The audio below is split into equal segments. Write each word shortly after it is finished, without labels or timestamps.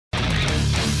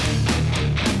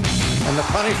And the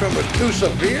punishment was too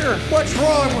severe? What's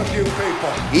wrong with you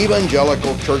people?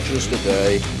 Evangelical churches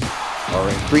today are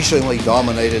increasingly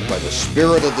dominated by the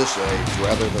spirit of this age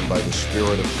rather than by the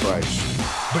spirit of Christ.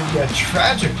 But yet,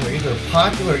 tragically, there are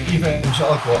popular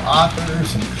evangelical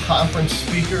authors and conference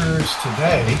speakers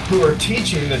today who are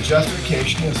teaching that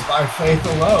justification is by faith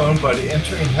alone, but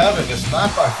entering heaven is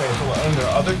not by faith alone. There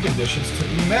are other conditions to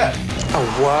be met. A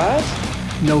what?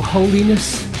 No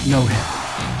holiness, no heaven.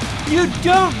 You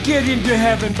don't get into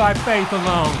heaven by faith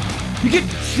alone. You get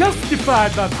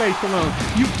justified by faith alone.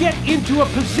 You get into a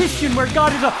position where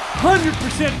God is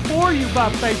 100% for you by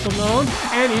faith alone.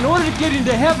 And in order to get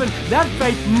into heaven, that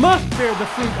faith must bear the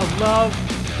fruit of love.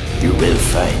 You will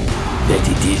find that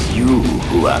it is you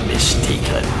who are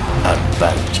mistaken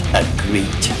about a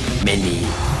great many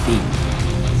things.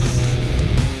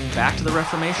 Back to the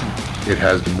Reformation. It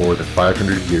has been more than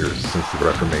 500 years since the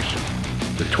Reformation.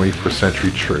 The 21st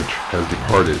century church has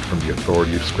departed from the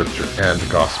authority of Scripture and the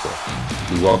gospel.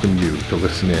 We welcome you to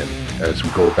listen in as we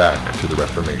go back to the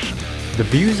Reformation. The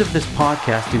views of this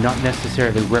podcast do not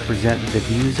necessarily represent the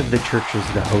views of the churches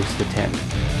the hosts attend.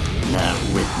 Now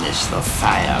witness the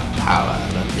firepower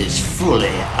of this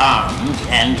fully armed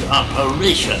and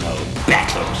operational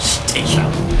battle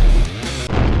station.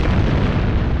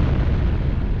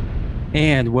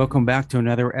 And welcome back to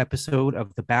another episode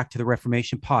of the Back to the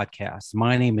Reformation podcast.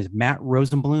 My name is Matt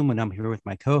Rosenblum, and I'm here with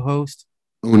my co-host,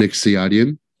 Onyx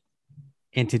Siadian.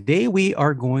 And today we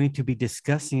are going to be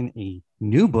discussing a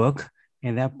new book,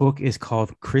 and that book is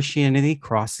called Christianity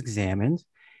Cross-Examined.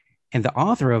 And the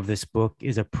author of this book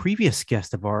is a previous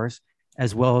guest of ours,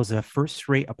 as well as a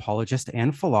first-rate apologist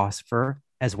and philosopher,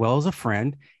 as well as a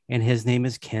friend, and his name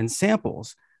is Ken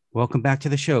Samples. Welcome back to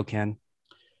the show, Ken.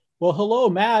 Well, hello,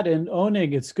 Matt and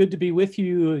Onig. It's good to be with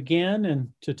you again and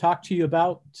to talk to you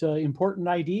about important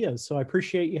ideas. So I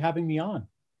appreciate you having me on.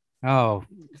 Oh,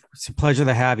 it's a pleasure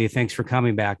to have you. Thanks for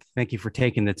coming back. Thank you for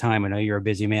taking the time. I know you're a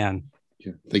busy man.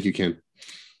 Yeah. Thank you, Ken.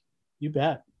 You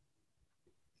bet.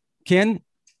 Ken,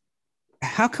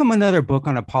 how come another book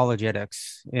on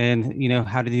apologetics? And,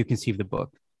 how did you conceive the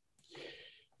book?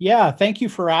 Yeah, thank you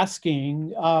for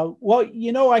asking.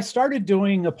 I started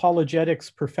doing apologetics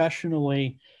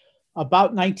professionally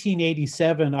about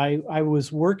 1987. I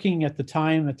was working at the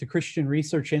time at the Christian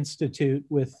Research Institute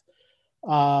with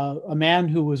a man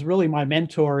who was really my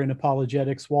mentor in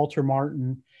apologetics, Walter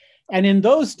Martin. And in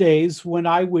those days, when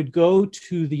I would go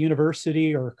to the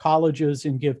university or colleges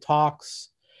and give talks,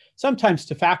 sometimes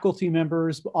to faculty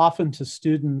members, but often to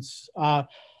students,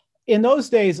 in those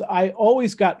days, I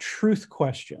always got truth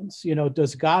questions.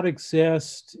 Does God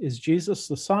exist? Is Jesus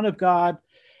the Son of God?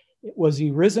 Was he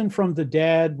risen from the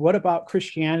dead? What about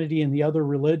Christianity and the other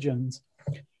religions?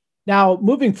 Now,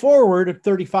 moving forward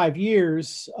 35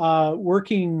 years,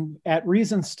 working at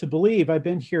Reasons to Believe, I've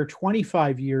been here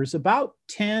 25 years. About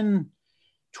 10,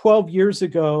 12 years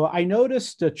ago, I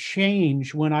noticed a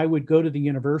change when I would go to the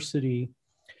university.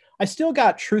 I still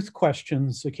got truth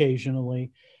questions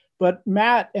occasionally, but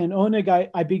Matt and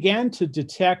Onig, I began to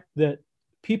detect that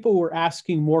people were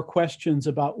asking more questions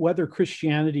about whether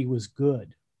Christianity was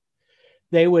good.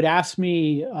 They would ask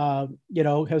me,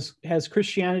 has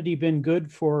Christianity been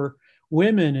good for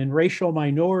women and racial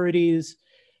minorities?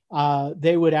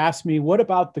 They would ask me, what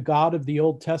about the God of the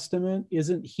Old Testament?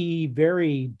 Isn't he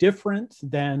very different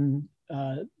than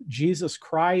Jesus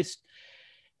Christ?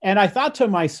 And I thought to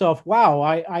myself, wow,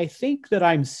 I think that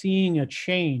I'm seeing a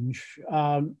change.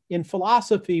 In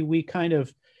philosophy, we kind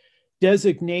of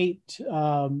designate,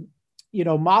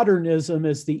 modernism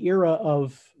as the era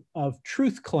of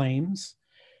truth claims,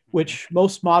 which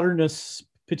most modernists,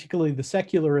 particularly the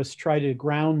secularists, try to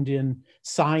ground in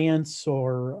science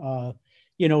or,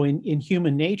 in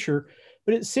human nature.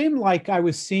 But it seemed like I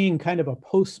was seeing kind of a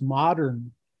postmodern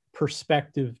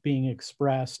perspective being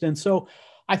expressed. And so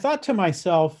I thought to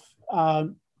myself, I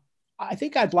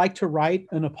think I'd like to write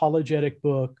an apologetic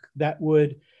book that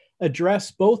would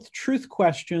address both truth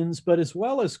questions, but as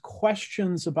well as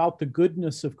questions about the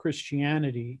goodness of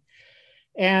Christianity.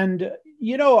 And,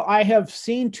 I have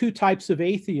seen two types of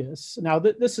atheists. Now,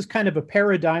 this is kind of a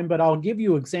paradigm, but I'll give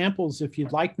you examples if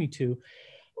you'd like me to.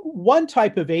 One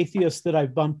type of atheist that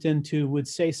I've bumped into would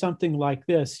say something like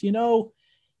this, it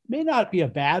may not be a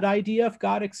bad idea if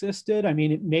God existed. I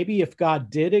mean, maybe if God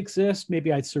did exist,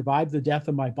 maybe I'd survive the death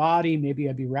of my body. Maybe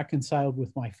I'd be reconciled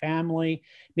with my family.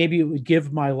 Maybe it would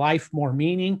give my life more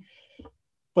meaning.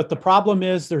 But the problem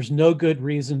is there's no good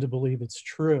reason to believe it's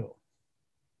true.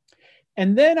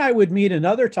 And then I would meet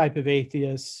another type of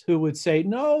atheist who would say,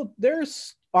 no,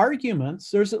 there's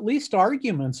at least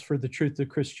arguments for the truth of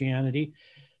Christianity.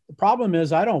 The problem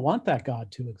is I don't want that God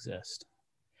to exist.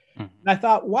 And I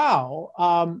thought,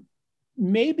 wow,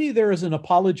 maybe there is an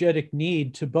apologetic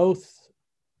need to both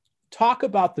talk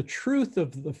about the truth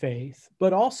of the faith,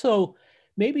 but also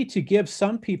maybe to give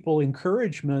some people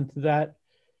encouragement that,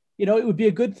 you know, it would be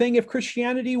a good thing if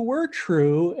Christianity were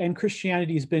true, and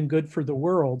Christianity has been good for the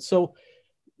world. So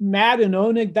Matt and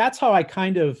Onig, that's how I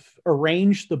kind of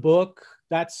arranged the book.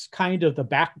 That's kind of the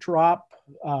backdrop,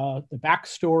 the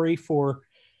backstory for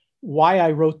why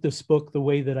I wrote this book the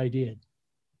way that I did.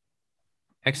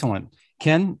 Excellent.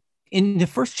 Ken, in the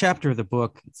first chapter of the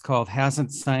book, it's called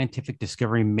Hasn't Scientific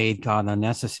Discovery Made God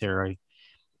Unnecessary?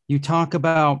 You talk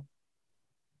about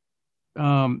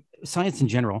science in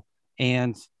general,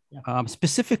 and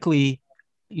specifically,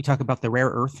 you talk about the rare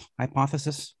earth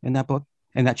hypothesis in that book,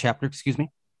 in that chapter, excuse me.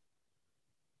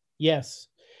 Yes.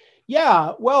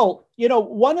 Yeah. Well, you know,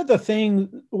 one of the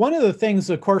things,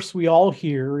 of course, we all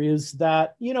hear is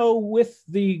that, you know, with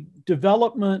the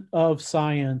development of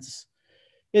science,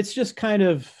 it's just kind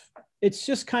of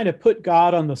put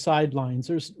God on the sidelines.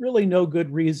 There's really no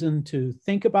good reason to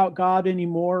think about God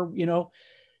anymore. You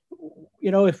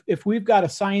know, if we've got a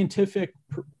scientific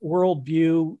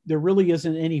worldview, there really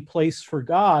isn't any place for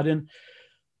God. And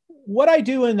what I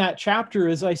do in that chapter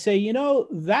is I say, you know,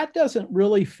 that doesn't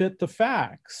really fit the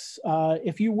facts.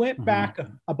 If you went back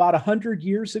about 100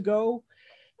 years ago,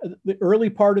 the early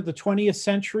part of the 20th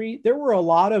century, there were a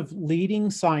lot of leading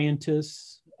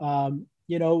scientists,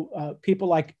 people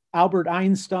like Albert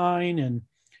Einstein and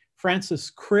Francis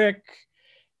Crick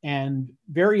and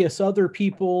various other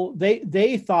people.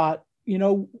 They thought, you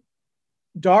know,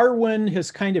 Darwin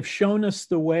has kind of shown us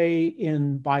the way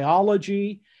in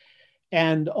biology.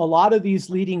 And a lot of these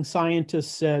leading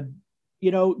scientists said,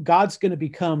 you know, God's going to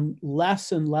become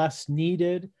less and less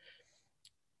needed.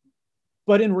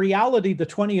 But in reality, the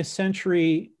 20th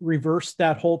century reversed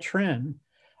that whole trend.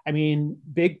 I mean,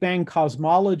 Big Bang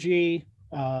cosmology,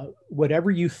 whatever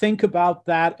you think about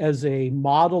that as a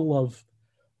model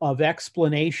of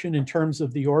explanation in terms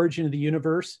of the origin of the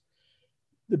universe,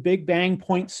 the Big Bang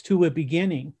points to a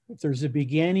beginning. If there's a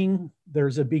beginning,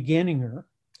 there's a beginninger.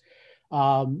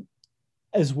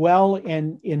 As well,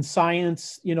 and in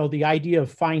science, you know, the idea of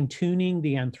fine-tuning,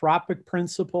 the anthropic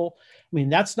principle, I mean,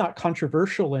 that's not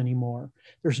controversial anymore.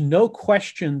 There's no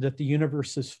question that the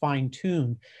universe is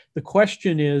fine-tuned. The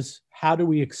question is, how do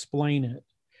we explain it?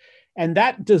 And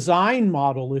that design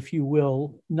model, if you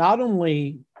will, not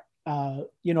only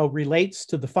relates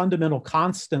to the fundamental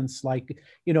constants like,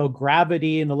 you know,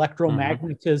 gravity and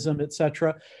electromagnetism, et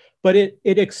cetera, but it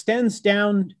extends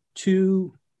down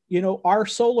to, you know, our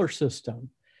solar system.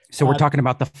 So we're talking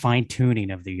about the fine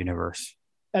tuning of the universe.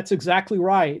 That's exactly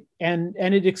right. And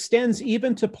it extends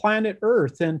even to planet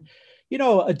Earth. And, you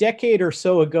know, a decade or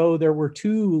so ago, there were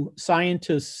two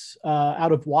scientists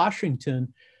out of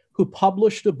Washington who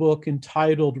published a book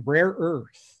entitled Rare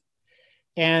Earth.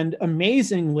 And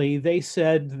amazingly, they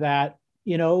said that,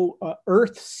 you know,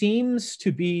 Earth seems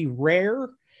to be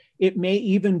rare. It may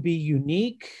even be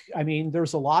unique. I mean,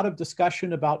 there's a lot of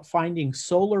discussion about finding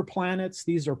solar planets.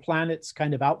 These are planets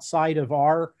kind of outside of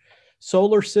our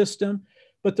solar system.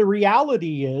 But the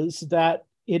reality is that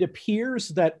it appears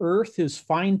that Earth is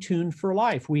fine-tuned for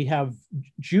life. We have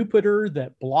Jupiter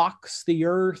that blocks the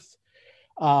Earth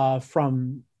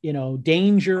from, you know,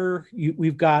 danger.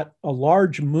 We've got a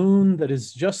large moon that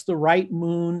is just the right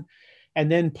moon. And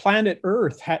then planet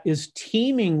Earth is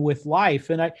teeming with life.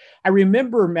 And I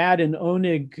remember Matt and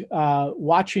Onig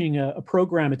watching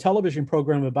a television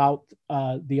program about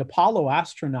the Apollo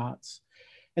astronauts.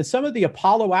 And some of the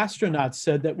Apollo astronauts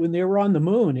said that when they were on the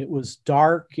moon, it was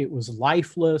dark, it was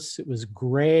lifeless, it was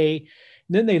gray.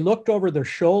 And then they looked over their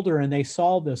shoulder and they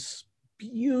saw this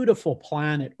beautiful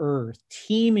planet Earth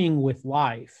teeming with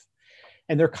life.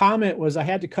 And their comment was, I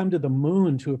had to come to the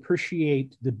moon to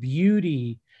appreciate the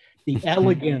beauty, the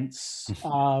elegance,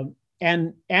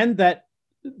 and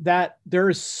that there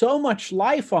is so much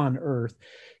life on Earth.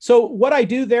 So what I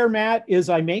do there, Matt, is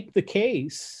I make the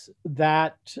case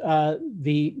that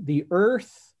the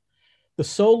Earth, the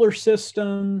solar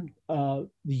system, the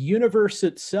universe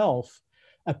itself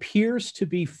appears to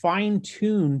be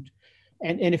fine-tuned.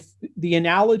 And if the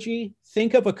analogy,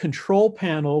 think of a control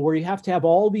panel where you have to have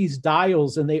all these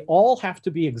dials and they all have to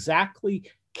be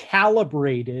exactly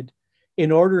calibrated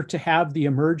in order to have the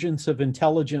emergence of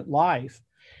intelligent life.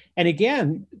 And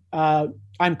again,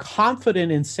 I'm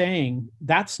confident in saying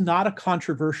that's not a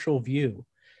controversial view.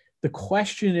 The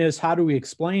question is, how do we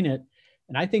explain it?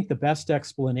 And I think the best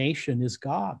explanation is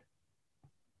God.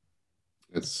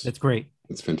 That's great.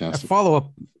 That's fantastic.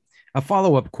 A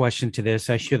follow-up question to this.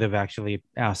 I should have actually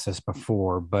asked this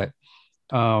before, but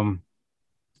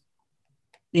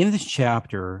in this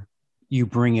chapter, you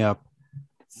bring up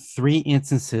 3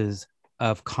 instances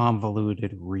of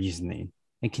convoluted reasoning.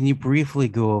 And can you briefly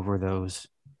go over those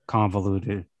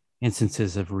convoluted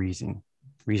instances of reasoning?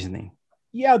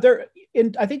 Yeah,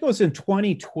 I think it was in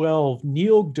 2012,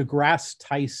 Neil deGrasse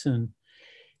Tyson.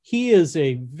 He is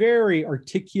a very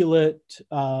articulate,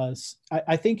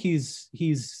 I think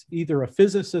he's either a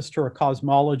physicist or a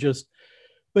cosmologist,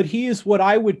 but he is what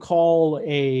I would call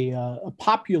a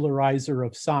popularizer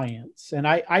of science. And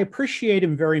I appreciate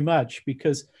him very much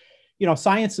because,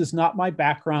 science is not my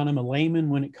background. I'm a layman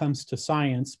when it comes to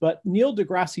science. But Neil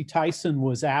deGrasse Tyson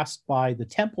was asked by the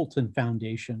Templeton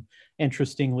Foundation,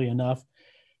 interestingly enough,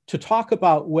 to talk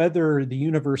about whether the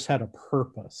universe had a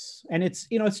purpose. And it's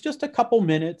just a couple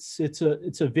minutes. It's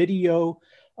a video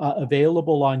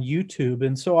available on YouTube.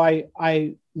 And so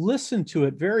I listened to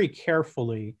it very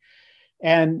carefully.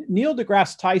 And Neil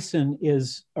deGrasse Tyson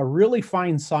is a really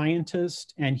fine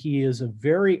scientist, and he is a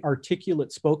very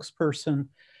articulate spokesperson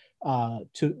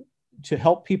to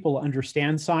help people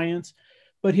understand science.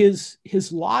 But his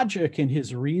logic and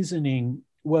his reasoning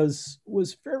was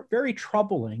very, very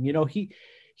troubling.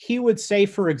 He would say,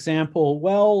 for example,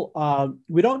 well,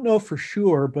 we don't know for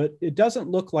sure, but it doesn't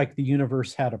look like the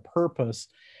universe had a purpose.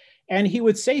 And he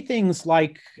would say things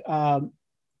like,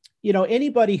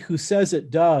 anybody who says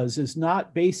it does is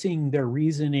not basing their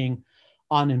reasoning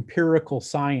on empirical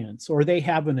science, or they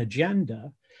have an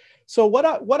agenda. So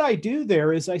what I do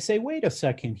there is I say, wait a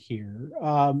second here.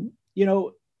 The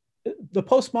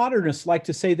postmodernists like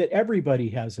to say that everybody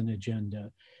has an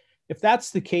agenda. If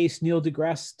that's the case, Neil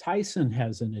deGrasse Tyson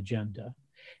has an agenda.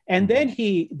 And then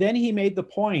he made the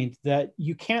point that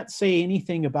you can't say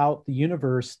anything about the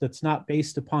universe that's not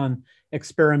based upon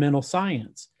experimental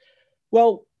science.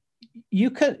 Well,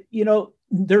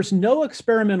 there's no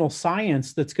experimental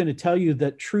science that's going to tell you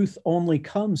that truth only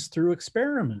comes through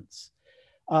experiments.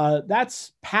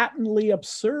 That's patently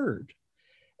absurd.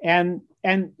 And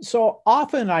so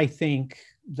often I think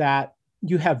that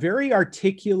you have very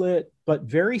articulate but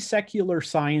very secular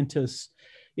scientists,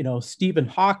 Stephen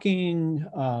Hawking,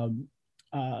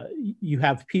 you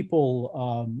have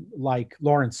people like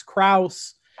Lawrence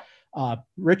Krauss,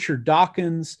 Richard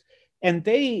Dawkins, and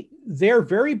they're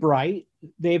very bright.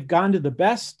 They've gone to the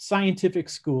best scientific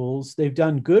schools. They've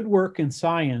done good work in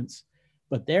science,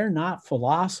 but they're not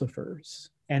philosophers.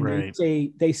 And right.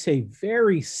 they say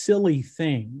very silly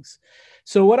things.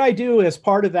 So what I do as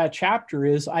part of that chapter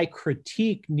is I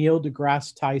critique Neil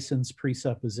deGrasse Tyson's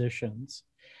presuppositions.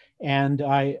 And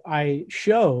I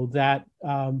show that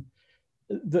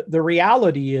the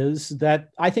reality is that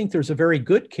I think there's a very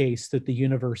good case that the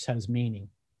universe has meaning.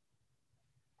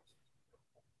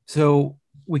 So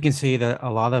we can say that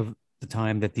a lot of the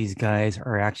time that these guys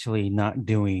are actually not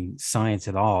doing science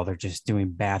at all. They're just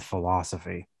doing bad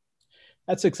philosophy.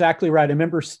 That's exactly right. I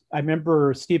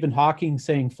remember Stephen Hawking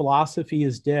saying philosophy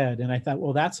is dead. And I thought,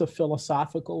 well, that's a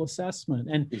philosophical assessment.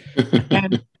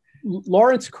 And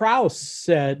Lawrence Krauss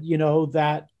said,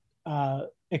 that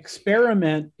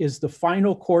experiment is the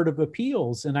final court of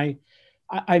appeals. And I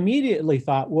immediately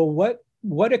thought, well,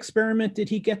 what experiment did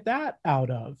he get that out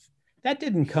of? That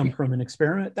didn't come from an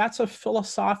experiment. That's a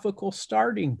philosophical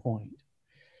starting point.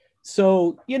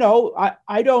 So,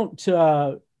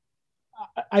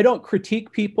 I don't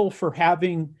critique people for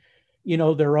having,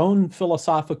 their own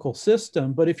philosophical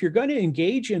system. But if you're going to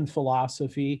engage in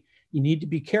philosophy, you need to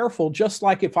be careful. Just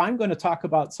like if I'm going to talk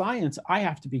about science, I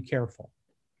have to be careful.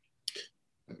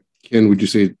 Ken, would you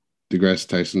say deGrasse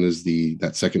Tyson is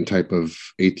that second type of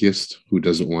atheist who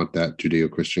doesn't want that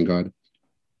Judeo-Christian God?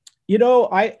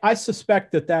 I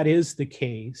suspect that is the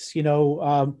case.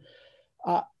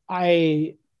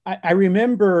 I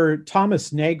remember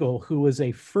Thomas Nagel, who was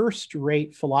a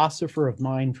first-rate philosopher of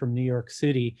mind from New York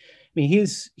City. I mean,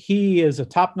 he is a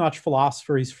top-notch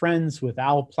philosopher. He's friends with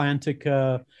Al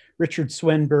Plantinga, Richard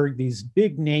Swenberg, these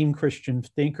big-name Christian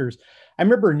thinkers. I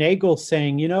remember Nagel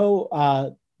saying,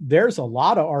 there's a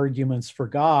lot of arguments for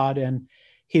God. And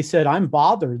he said, I'm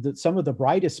bothered that some of the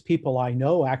brightest people I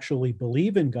know actually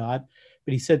believe in God.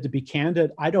 But he said, to be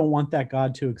candid, I don't want that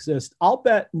God to exist. I'll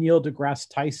bet Neil deGrasse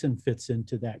Tyson fits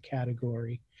into that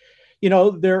category.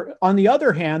 On the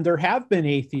other hand, there have been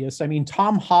atheists. I mean,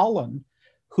 Tom Holland,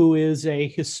 who is a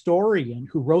historian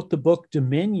who wrote the book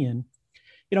Dominion,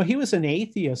 he was an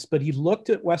atheist, but he looked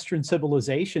at Western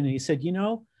civilization and he said,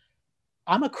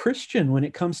 I'm a Christian when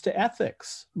it comes to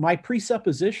ethics. My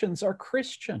presuppositions are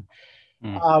Christian.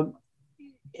 Tim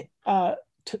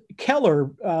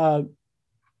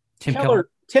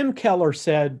Keller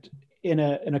said in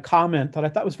a comment that I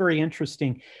thought was very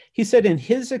interesting. He said, in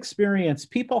his experience,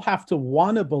 people have to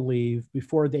want to believe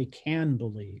before they can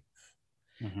believe.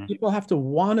 Mm-hmm. People have to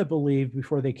want to believe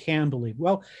before they can believe.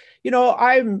 Well,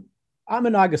 I'm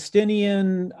an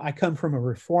Augustinian. I come from a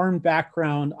Reformed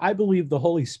background. I believe the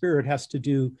Holy Spirit has to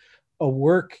do a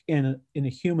work in a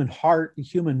human heart, a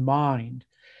human mind.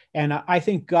 And I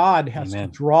think God has to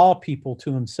draw people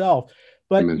to himself.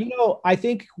 But, I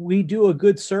think we do a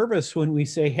good service when we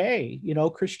say, hey,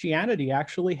 Christianity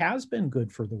actually has been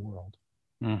good for the world.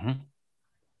 Mm-hmm.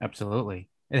 Absolutely.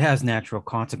 It has natural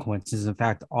consequences. In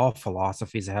fact, all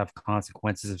philosophies have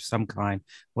consequences of some kind,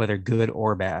 whether good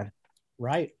or bad.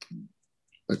 Right.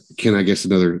 Ken, I guess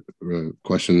another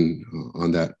question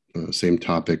on that same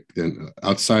topic, then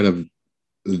outside of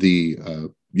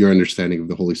your understanding of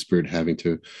the Holy Spirit having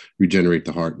to regenerate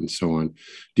the heart and so on,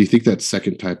 do you think that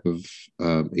second type of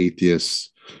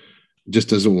atheist just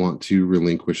doesn't want to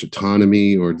relinquish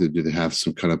autonomy, or do they have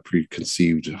some kind of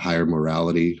preconceived higher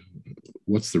morality?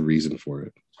 What's the reason for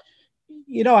it?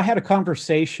 I had a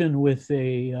conversation with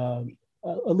a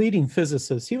leading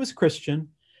physicist. He was Christian,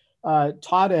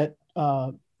 taught at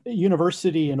a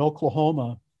university in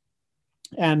Oklahoma.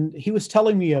 And he was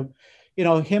telling me of,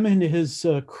 him and his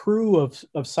crew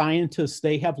of scientists,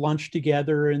 they have lunch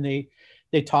together and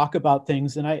they talk about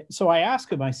things. And so I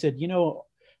asked him, I said,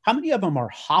 how many of them are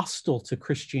hostile to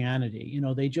Christianity?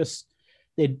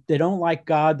 They don't like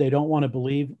God. They don't want to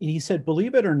believe. And he said,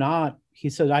 believe it or not, he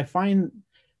said, I find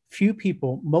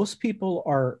most people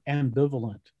are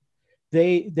ambivalent.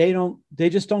 They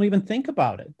just don't even think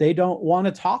about it. They don't want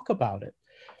to talk about it.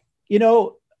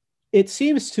 It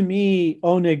seems to me,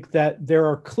 Onig, that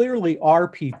there clearly are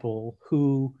people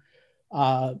who,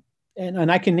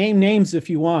 and I can name names if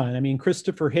you want. I mean,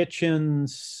 Christopher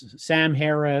Hitchens, Sam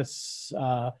Harris,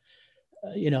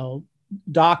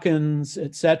 Dawkins,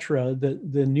 etc.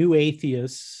 The new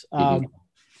atheists.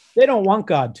 They don't want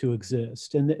God to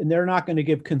exist, and they're not going to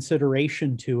give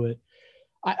consideration to it.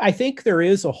 I think there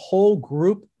is a whole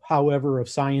group, however, of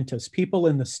scientists, people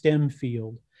in the STEM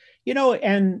field,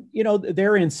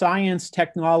 they're in science,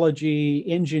 technology,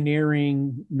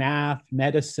 engineering, math,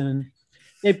 medicine.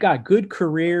 They've got good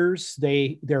careers.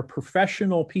 They're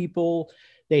professional people.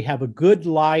 They have a good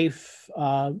life.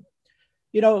 Some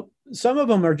of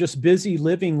them are just busy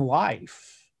living life.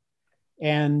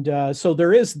 And so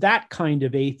there is that kind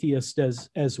of atheist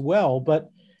as well.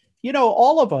 But,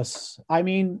 all of us, I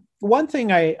mean, one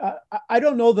thing I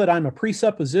don't know that I'm a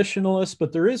presuppositionalist,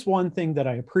 but there is one thing that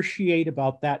I appreciate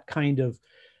about that kind of,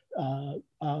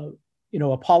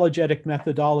 apologetic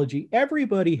methodology.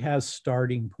 Everybody has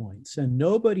starting points and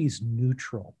nobody's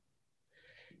neutral.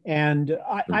 And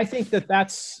I think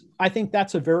that's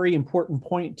a very important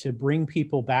point to bring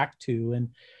people back to. And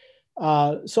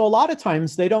so a lot of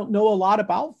times they don't know a lot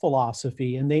about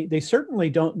philosophy, and they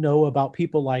certainly don't know about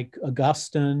people like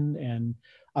Augustine and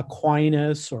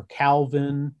Aquinas or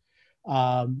Calvin,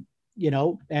 and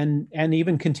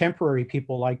even contemporary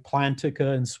people like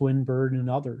Plantinga and Swinburne and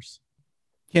others.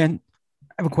 Ken,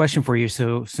 I have a question for you.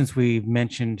 So since we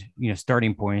mentioned,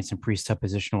 starting points and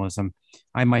presuppositionalism,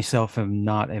 I myself am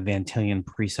not a Van Tillian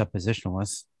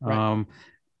presuppositionalist, right.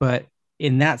 But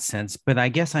in that sense, but I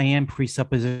guess I am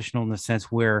presuppositional in the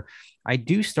sense where I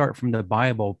do start from the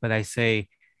Bible, but I say,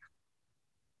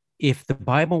 if the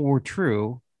Bible were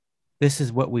true, this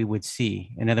is what we would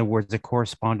see. In other words, a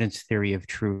correspondence theory of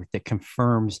truth that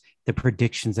confirms the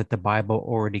predictions that the Bible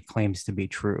already claims to be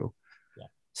true. Yeah.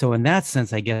 So in that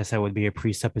sense, I guess I would be a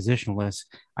presuppositionalist.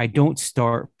 I don't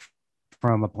start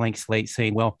from a blank slate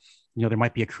saying, well, there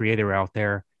might be a creator out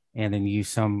there, and then use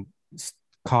some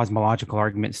cosmological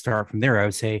argument, start from there. I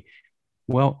would say,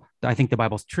 well, I think the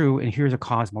Bible's true, and here's a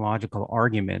cosmological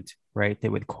argument, right,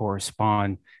 that would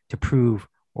correspond to prove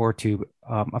or to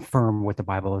affirm what the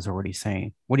Bible is already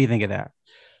saying. What do you think of that?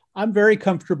 I'm very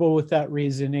comfortable with that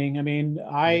reasoning. I mean,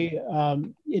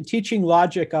 in teaching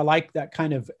logic, I like that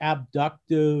kind of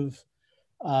abductive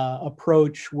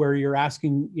approach where you're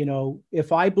asking,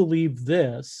 if I believe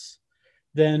this,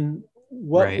 then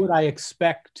what right. would I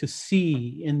expect to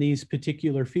see in these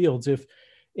particular fields?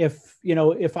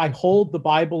 If I hold the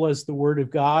Bible as the Word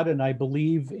of God and I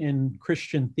believe in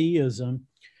Christian theism,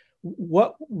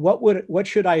 what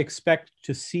should I expect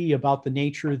to see about the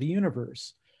nature of the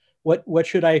universe? What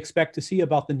should I expect to see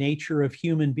about the nature of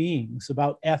human beings,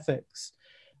 about ethics?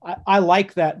 I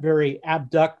like that very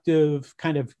abductive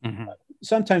kind of,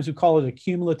 sometimes we call it a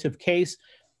cumulative case.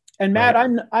 And Matt,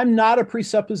 right. I'm not a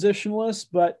presuppositionalist,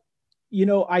 but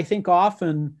I think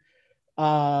often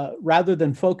rather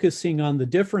than focusing on the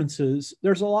differences,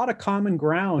 there's a lot of common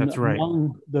ground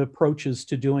among the approaches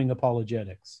to doing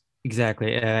apologetics.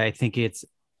 Exactly. I think it's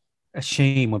a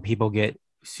shame when people get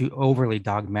overly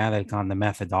dogmatic on the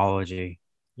methodology.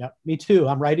 Yep, me too.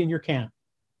 I'm right in your camp.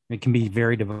 It can be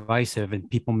very divisive, and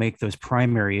people make those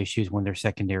primary issues when they're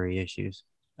secondary issues.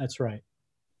 That's right.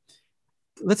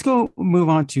 Let's move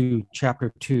on to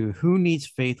chapter 2. Who needs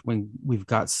faith when we've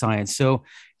got science? So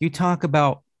you talk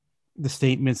about the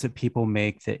statements that people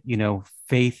make that,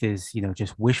 faith is,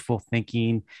 just wishful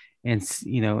thinking, and,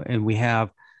 and we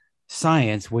have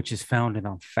science, which is founded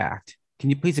on fact. Can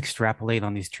you please extrapolate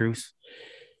on these truths?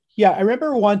 Yeah, I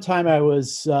remember one time I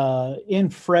was in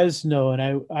Fresno,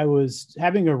 and I was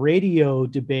having a radio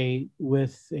debate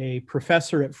with a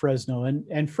professor at Fresno,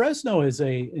 and Fresno is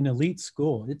an elite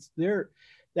school.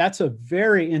 That's a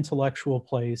very intellectual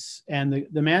place. And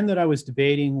the man that I was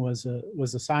debating was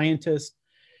a scientist.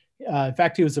 In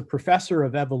fact, he was a professor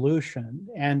of evolution.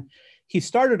 And he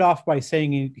started off by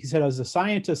saying, he said, as a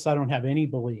scientist, I don't have any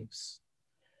beliefs.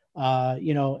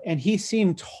 And he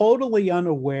seemed totally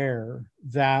unaware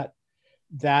that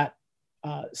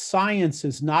science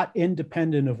is not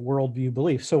independent of worldview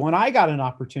belief. So when I got an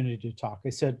opportunity to talk, I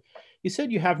said, you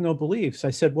said you have no beliefs. I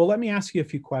said, well, let me ask you a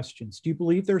few questions. Do you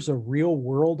believe there's a real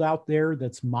world out there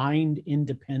that's mind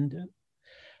independent?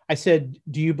 I said,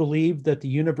 do you believe that the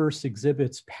universe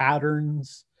exhibits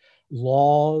patterns,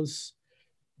 laws?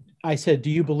 I said,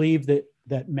 do you believe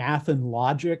that math and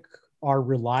logic are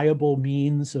reliable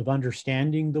means of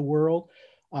understanding the world?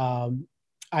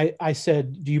 I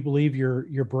said, do you believe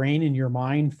your brain and your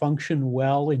mind function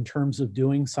well in terms of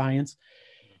doing science?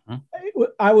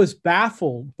 I was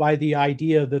baffled by the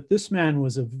idea that this man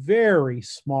was a very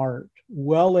smart,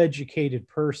 well-educated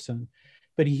person,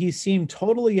 but he seemed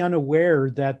totally unaware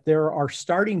that there are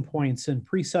starting points and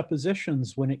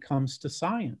presuppositions when it comes to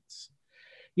science.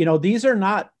 These are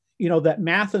not, that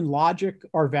math and logic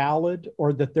are valid,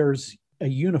 or that there's a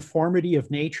uniformity of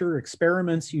nature.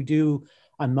 Experiments you do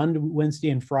on Monday, Wednesday,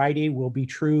 and Friday will be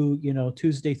true,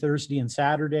 Tuesday, Thursday, and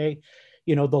Saturday.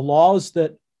 The laws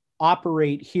that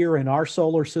operate here in our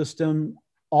solar system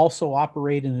also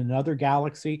operate in another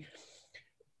galaxy.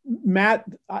 Matt,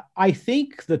 I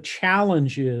think the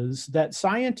challenge is that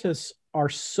scientists are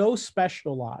so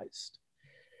specialized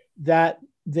that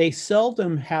they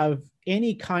seldom have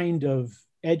any kind of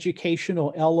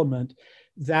educational element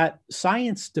that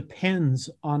science depends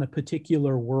on a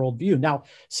particular worldview. Now,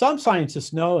 some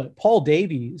scientists know it. Paul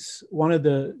Davies, one of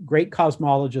the great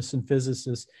cosmologists and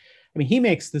physicists, he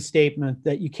makes the statement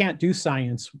that you can't do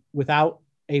science without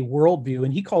a worldview,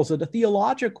 and he calls it a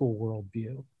theological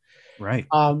worldview. Right.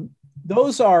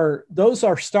 Those are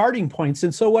starting points.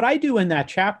 And so what I do in that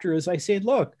chapter is I say,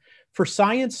 look, for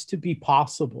science to be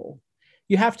possible,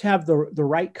 you have to have the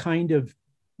right kind of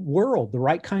world, the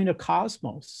right kind of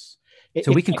cosmos.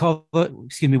 We can call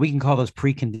those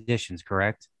preconditions,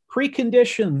 correct?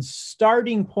 Preconditions,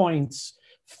 starting points,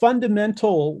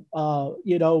 fundamental,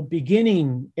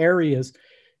 beginning areas.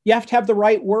 You have to have the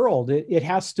right world.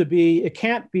 It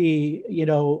can't be,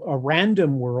 a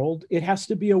random world. It has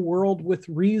to be a world with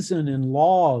reason and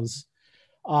laws,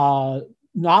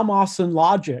 nomos and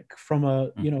logic from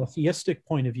a theistic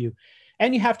point of view.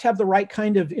 And you have to have the right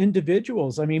kind of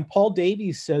individuals. Paul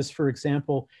Davies says, for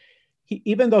example,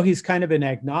 even though he's kind of an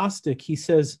agnostic, he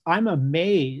says, I'm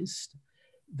amazed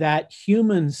that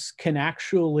humans can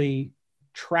actually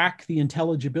track the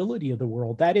intelligibility of the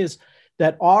world. That is,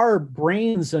 that our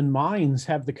brains and minds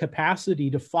have the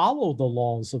capacity to follow the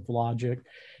laws of logic.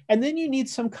 And then you need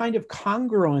some kind of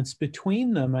congruence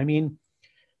between them. I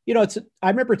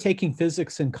remember taking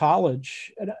physics in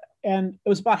college, and it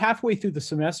was about halfway through the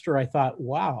semester, I thought,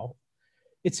 wow,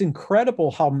 it's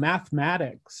incredible how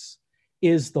mathematics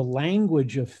is the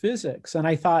language of physics. And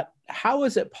I thought, how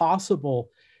is it possible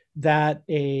that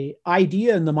an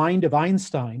idea in the mind of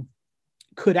Einstein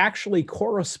could actually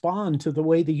correspond to the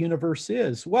way the universe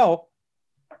is? Well,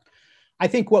 I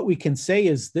think what we can say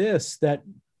is this, that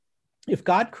if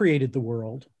God created the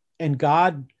world and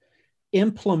God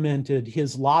implemented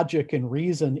his logic and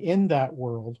reason in that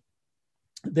world,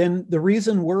 then the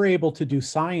reason we're able to do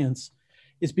science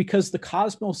is because the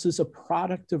cosmos is a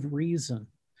product of reason.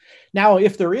 Now,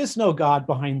 if there is no God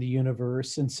behind the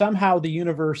universe and somehow the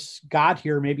universe got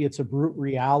here, maybe it's a brute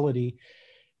reality,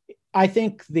 I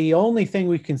think the only thing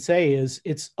we can say is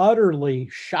it's utterly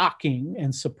shocking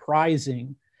and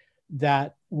surprising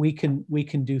that we can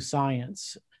do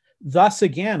science. Thus,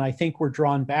 again, I think we're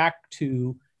drawn back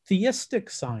to theistic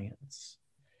science.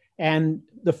 And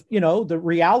the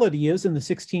reality is, in the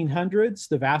 1600s,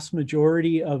 the vast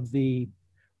majority of the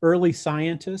early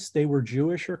scientists, they were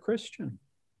Jewish or Christian.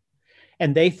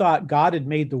 And they thought God had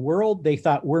made the world. They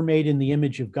thought we're made in the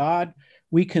image of God.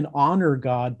 we can honor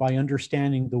God by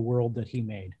understanding the world that he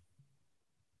made.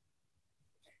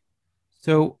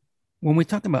 So when we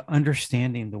talk about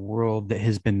understanding the world that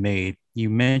has been made, you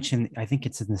mentioned, I think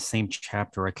it's in the same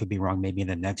chapter, I could be wrong, maybe in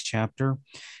the next chapter,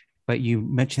 but you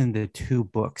mentioned the two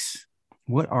books.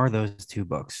 What are those two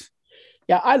books?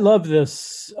 Yeah, I love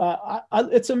this.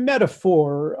 It's a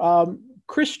metaphor.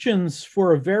 Christians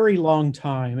for a very long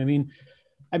time,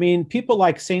 I mean, people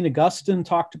like St. Augustine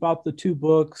talked about the two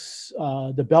books.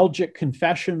 The Belgic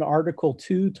Confession, Article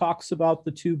 2, talks about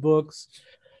the two books.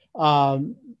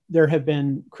 There have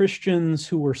been Christians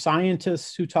who were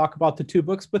scientists who talk about the two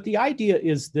books, but the idea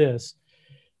is this,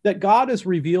 that God has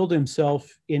revealed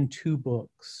himself in two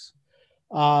books.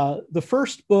 The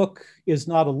first book is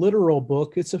not a literal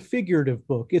book, it's a figurative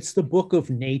book. It's the book of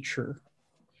nature.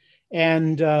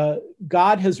 And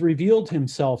God has revealed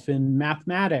himself in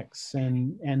mathematics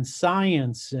and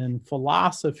science and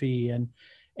philosophy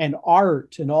and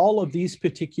art and all of these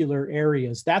particular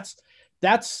areas.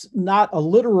 That's not a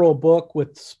literal book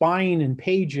with spine and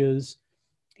pages.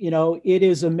 It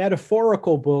is a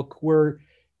metaphorical book where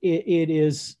it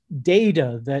is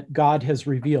data that God has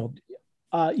revealed.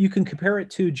 You can compare it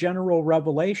to general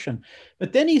revelation,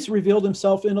 but then he's revealed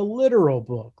himself in a literal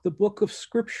book, the book of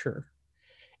Scripture.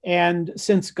 And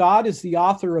since God is the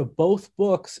author of both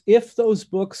books, if those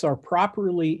books are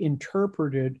properly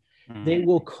interpreted, they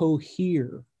will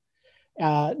cohere.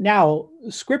 Now,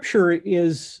 Scripture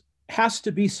has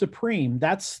to be supreme.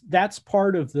 That's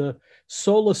part of the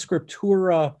sola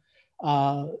scriptura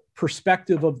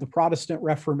perspective of the Protestant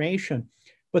Reformation.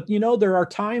 But there are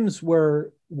times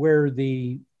where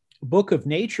the book of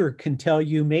nature can tell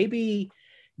you maybe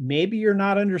you're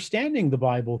not understanding the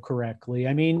Bible correctly.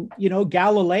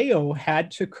 Galileo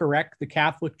had to correct the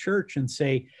Catholic Church and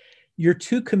say, you're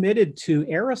too committed to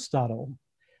Aristotle.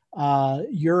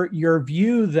 Your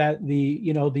view that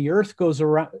the earth goes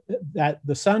around, that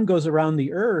the sun goes around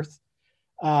the earth,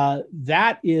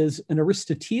 that is an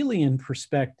Aristotelian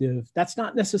perspective. That's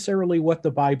not necessarily what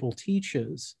the Bible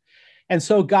teaches. And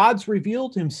so God's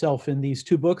revealed himself in these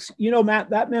two books. Matt,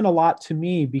 that meant a lot to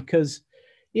me because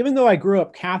even though I grew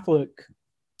up Catholic,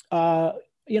 I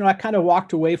kind of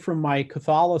walked away from my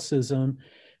Catholicism.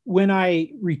 When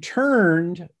I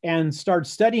returned and started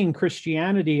studying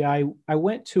Christianity, I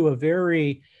went to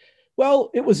it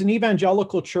was an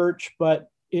evangelical church, but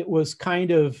it was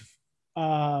kind of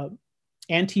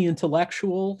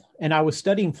anti-intellectual. And I was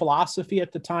studying philosophy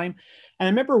at the time. And I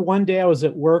remember one day I was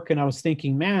at work and I was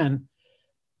thinking, man,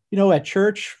 at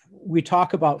church, we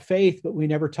talk about faith, but we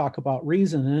never talk about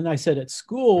reason. And then I said, at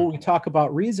school, we talk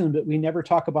about reason, but we never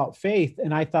talk about faith.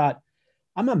 And I thought,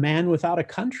 I'm a man without a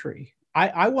country.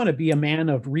 I want to be a man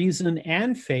of reason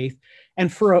and faith.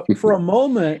 And for a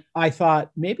moment, I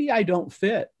thought, maybe I don't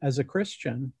fit as a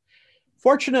Christian.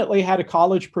 Fortunately, I had a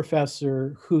college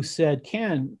professor who said,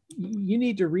 Ken, you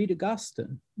need to read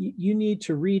Augustine. You need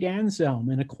to read Anselm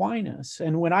and Aquinas.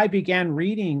 And when I began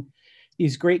reading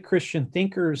these great Christian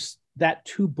thinkers, that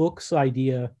two books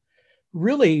idea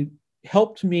really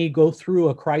helped me go through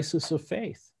a crisis of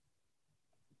faith.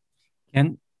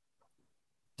 And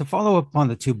to follow up on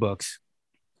the two books,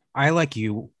 I, like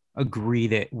you, agree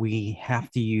that we have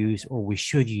to use, or we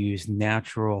should use,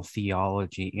 natural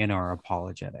theology in our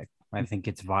apologetic. I think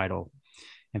it's vital.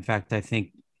 In fact, I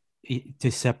think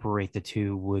to separate the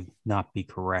two would not be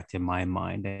correct in my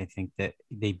mind. I think that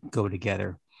they go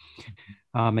together,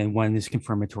 and one is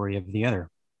confirmatory of the other.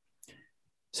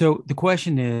 So the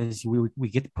question is, we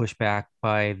get pushback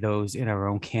by those in our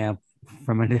own camp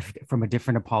from a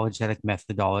different apologetic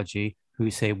methodology who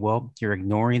say, well, you're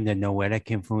ignoring the noetic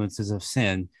influences of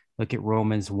sin. Look at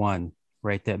Romans 1,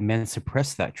 right? That men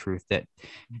suppress that truth, that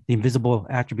the invisible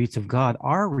attributes of God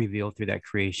are revealed through that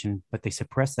creation, but they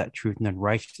suppress that truth in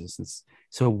unrighteousness.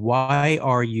 So why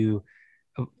are you,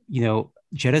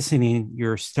 jettisoning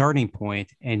your starting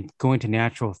point and going to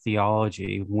natural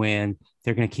theology when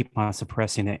they're going to keep on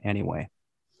suppressing it anyway?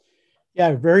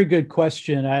 Yeah, very good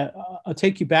question. I'll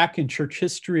take you back in church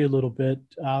history a little bit.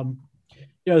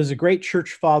 There's a great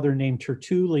church father named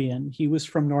Tertullian. He was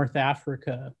from North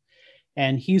Africa,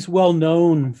 and he's well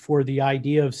known for the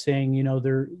idea of saying,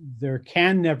 there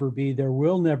can never be, there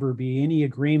will never be any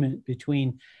agreement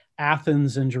between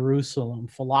Athens and Jerusalem,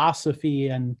 philosophy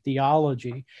and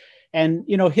theology. And,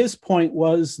 his point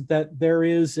was that there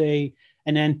is an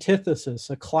antithesis,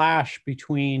 a clash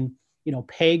between,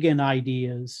 pagan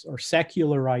ideas or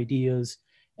secular ideas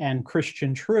and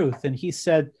Christian truth. And he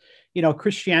said,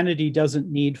 Christianity doesn't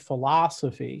need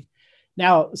philosophy.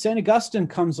 Now, St. Augustine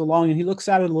comes along and he looks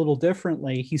at it a little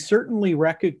differently. He certainly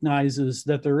recognizes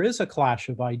that there is a clash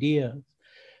of ideas,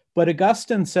 But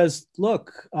Augustine says,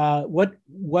 look,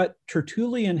 what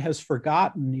Tertullian has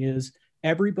forgotten is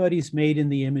everybody's made in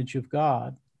the image of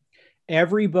God.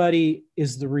 Everybody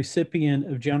is the recipient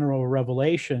of general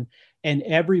revelation, and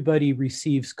everybody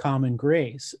receives common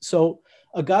grace. So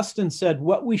Augustine said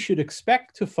what we should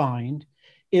expect to find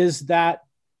is that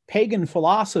pagan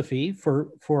philosophy,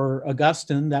 for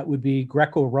Augustine, that would be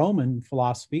Greco-Roman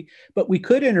philosophy, but we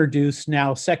could introduce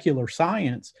now secular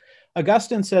science.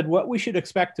 Augustine said what we should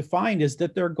expect to find is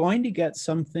that they're going to get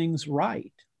some things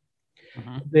right.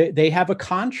 They have a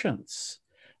conscience.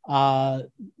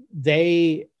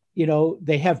 They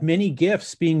have many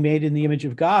gifts being made in the image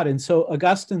of God. And so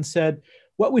Augustine said,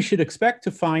 what we should expect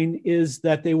to find is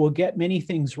that they will get many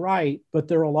things right, but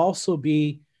there will also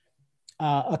be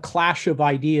a clash of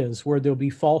ideas where there'll be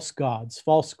false gods,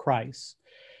 false Christs.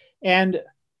 And,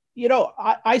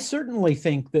 I certainly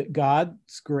think that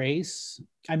God's grace,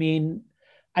 I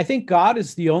think God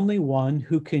is the only one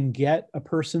who can get a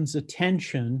person's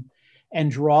attention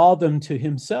and draw them to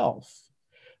himself.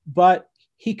 But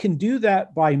he can do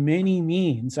that by many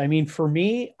means. For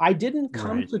me, I didn't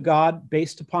come to God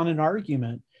based upon an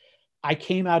argument. I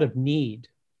came out of need.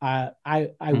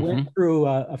 I went through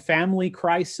a family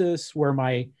crisis where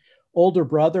my older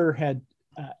brother had,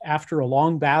 after a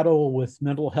long battle with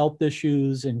mental health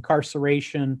issues,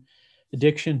 incarceration,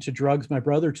 addiction to drugs, my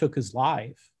brother took his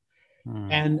life.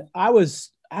 And I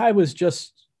was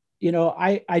just,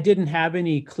 I didn't have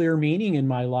any clear meaning in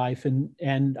my life.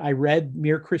 And I read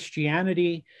Mere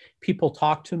Christianity. People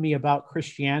talked to me about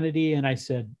Christianity, and I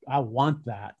said, I want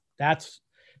that.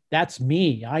 That's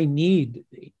me. I need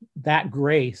that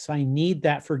grace. I need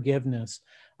that forgiveness.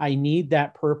 I need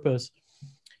that purpose.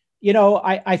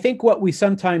 I think what we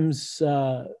sometimes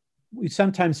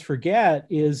forget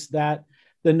is that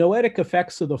the noetic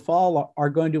effects of the fall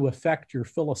are going to affect your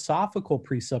philosophical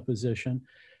presupposition,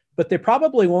 but they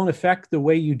probably won't affect the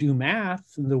way you do math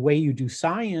and the way you do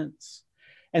science.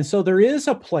 And so there is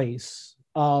a place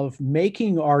of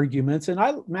making arguments. And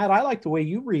Matt, I like the way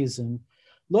you reason.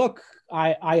 Look,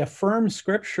 I affirm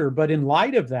scripture, but in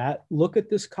light of that, look at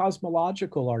this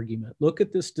cosmological argument, look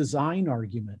at this design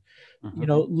argument,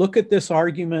 look at this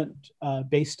argument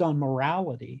based on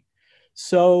morality.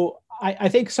 So I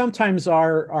think sometimes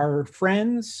our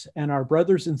friends and our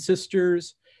brothers and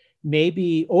sisters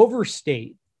maybe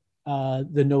overstate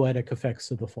the noetic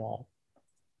effects of the fall.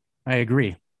 I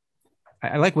agree.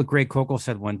 I like what Greg Koukl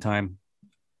said one time.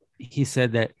 He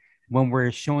said that when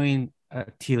we're showing a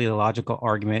teleological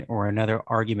argument or another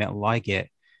argument like it,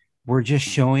 we're just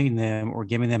showing them or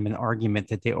giving them an argument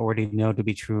that they already know to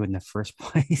be true in the first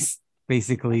place.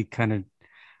 Basically, kind of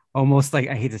almost like,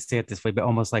 I hate to say it this way, but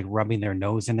almost like rubbing their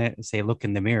nose in it and say, look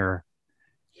in the mirror.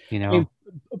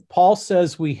 Paul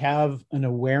says we have an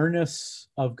awareness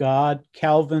of God.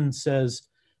 Calvin says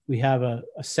we have a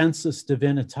sensus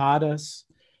divinitatis.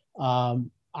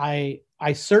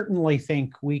 I certainly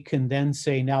think we can then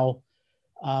say now,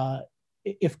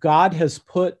 if God has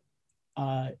put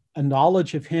a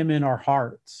knowledge of him in our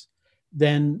hearts,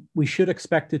 then we should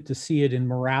expect it to see it in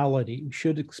morality. We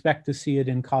should expect to see it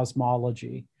in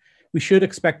cosmology. We should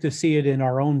expect to see it in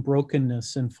our own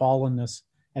brokenness and fallenness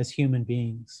as human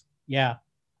beings. Yeah.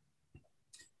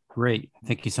 Great.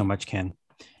 Thank you so much, Ken.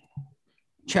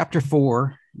 Chapter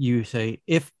 4, you say,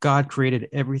 if God created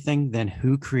everything, then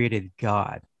who created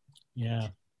God? Yeah.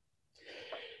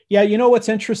 Yeah, what's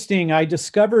interesting, I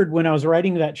discovered when I was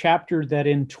writing that chapter that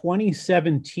in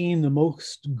 2017, the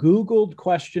most Googled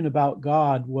question about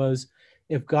God was,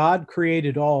 if God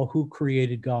created all, who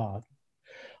created God?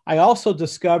 I also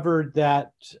discovered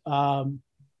that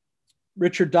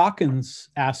Richard Dawkins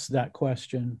asked that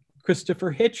question.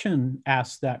 Christopher Hitchen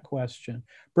asked that question.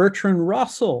 Bertrand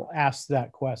Russell asked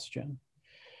that question.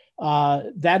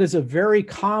 That is a very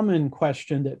common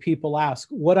question that people ask.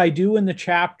 What I do in the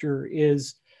chapter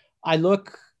is I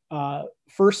look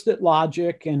first at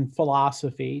logic and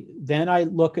philosophy, then I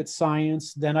look at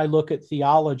science, then I look at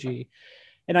theology.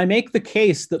 And I make the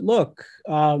case that, look,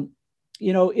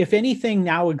 if anything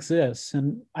now exists,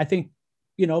 and I think,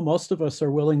 most of us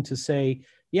are willing to say,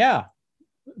 yeah,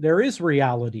 there is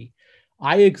reality.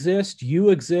 I exist,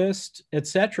 you exist,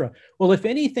 etc. Well, if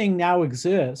anything now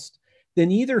exists,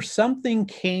 then either something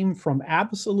came from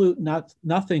absolute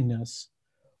nothingness,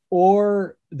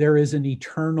 or there is an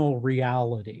eternal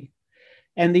reality.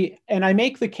 And I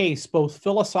make the case both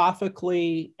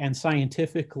philosophically and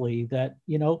scientifically that,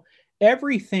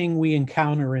 everything we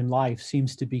encounter in life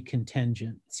seems to be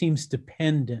contingent, seems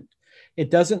dependent. It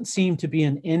doesn't seem to be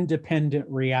an independent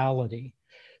reality.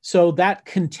 So that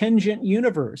contingent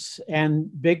universe and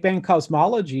Big Bang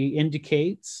cosmology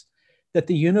indicates that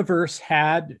the universe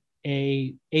had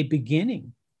a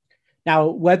beginning. Now,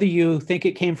 whether you think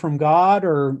it came from God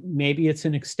or maybe it's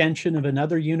an extension of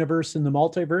another universe in the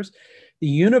multiverse, the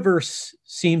universe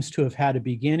seems to have had a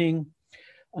beginning.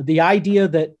 The idea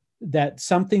that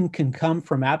something can come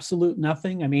from absolute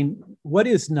nothing. I mean, what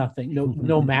is nothing?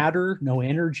 No matter, no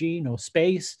energy, no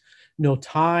space, no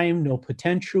time, no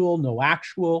potential, no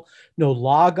actual, no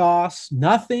logos,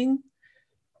 nothing.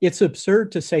 It's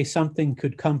absurd to say something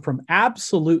could come from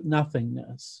absolute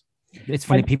nothingness. It's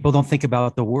funny, people don't think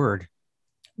about the word.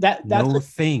 That's no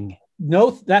thing.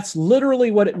 No, that's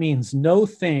literally what it means, no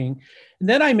thing. And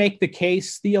then I make the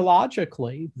case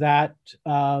theologically that,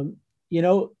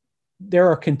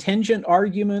 there are contingent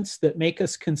arguments that make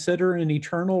us consider an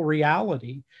eternal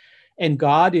reality. And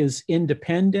God is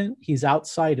independent. He's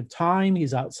outside of time.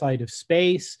 He's outside of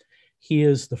space. He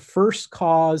is the first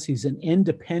cause. He's an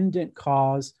independent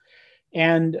cause.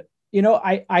 And,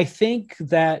 I think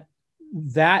that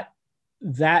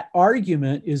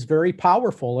argument is very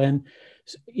powerful. And,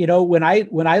 when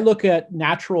I look at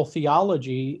natural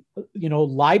theology,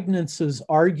 Leibniz's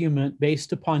argument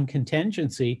based upon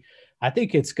contingency, I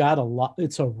think it's got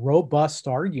it's a robust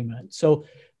argument. So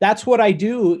that's what I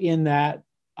do in that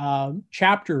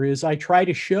chapter is I try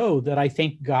to show that I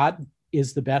think God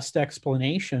is the best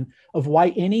explanation of why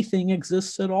anything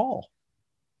exists at all.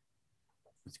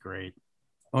 That's great.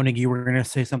 Oneg, you were going to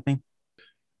say something?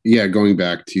 Yeah, going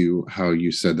back to how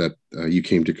you said that you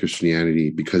came to Christianity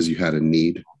because you had a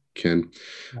need, Ken.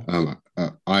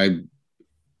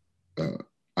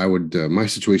 I would, my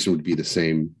situation would be the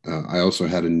same. I also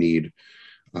had a need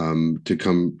to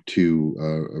come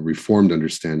to a reformed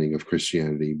understanding of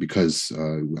Christianity because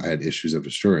I had issues of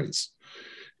assurance.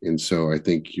 And so I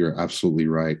think you're absolutely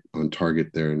right on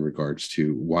target there in regards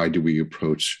to why do we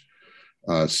approach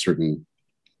certain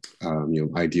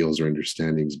ideals or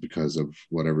understandings because of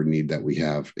whatever need that we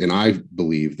have. And I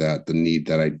believe that the need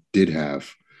that I did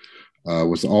have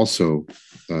was also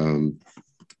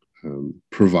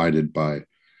provided by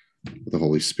the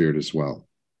Holy Spirit as well.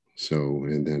 So,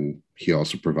 and then he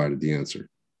also provided the answer.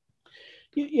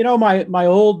 My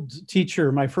old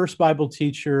teacher, my first Bible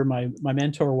teacher, my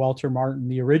mentor, Walter Martin,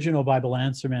 the original Bible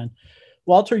answer man,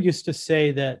 Walter used to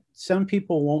say that some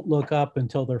people won't look up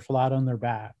until they're flat on their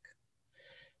back.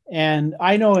 And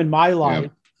I know in my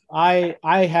life, I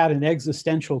had an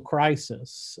existential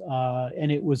crisis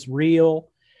and it was real.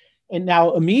 And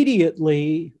now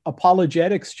immediately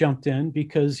apologetics jumped in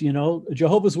because, a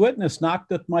Jehovah's Witness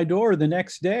knocked at my door the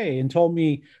next day and told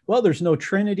me, well, there's no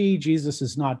Trinity. Jesus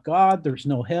is not God. There's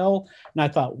no hell. And I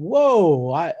thought,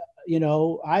 whoa, I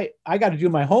got to do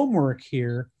my homework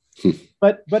here.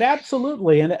 but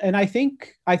absolutely. And I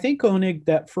think, Oneg,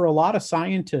 that for a lot of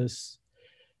scientists,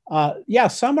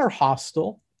 some are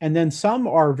hostile and then some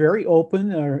are very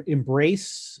open or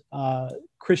embrace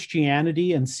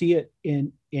Christianity and see it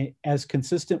in as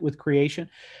consistent with creation.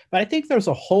 But I think there's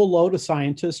a whole load of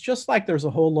scientists, just like there's a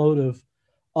whole load of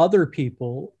other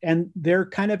people, and they're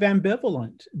kind of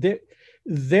ambivalent.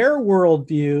 Their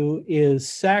worldview is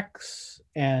sex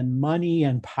and money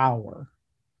and power.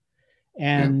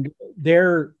 And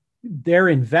they're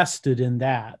invested in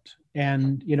that.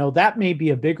 And, that may be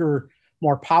a bigger,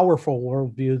 more powerful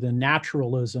worldview than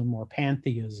naturalism or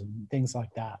pantheism, things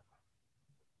like that.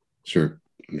 Sure.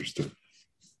 Understood.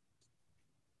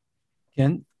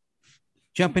 Ken,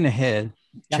 jumping ahead,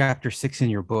 chapter 6 in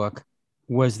your book,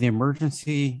 was the emergence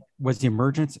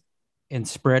and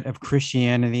spread of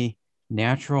Christianity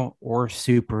natural or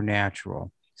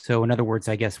supernatural? So in other words,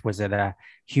 I guess, was it a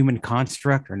human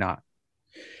construct or not?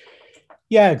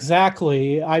 Yeah,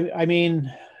 exactly. I mean,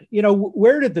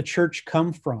 where did the church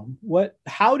come from?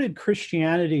 How did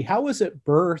Christianity, how was it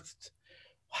birthed?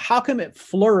 How come it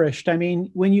flourished? I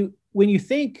mean, when you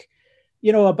think,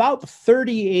 about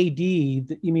 30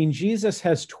 AD, Jesus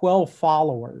has 12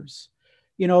 followers.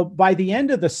 By the end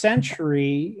of the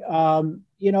century,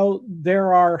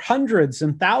 there are hundreds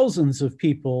and thousands of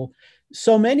people,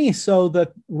 so many so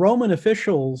that Roman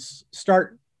officials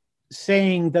start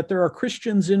saying that there are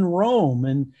Christians in Rome,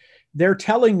 and they're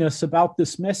telling us about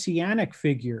this messianic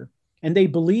figure, and they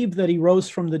believe that he rose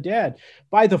from the dead.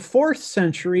 By the 4th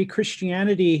century,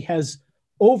 Christianity has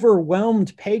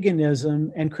overwhelmed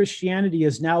paganism, and Christianity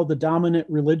is now the dominant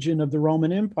religion of the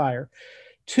Roman Empire.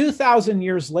 2,000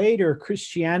 years later,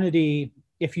 Christianity,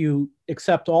 if you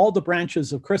accept all the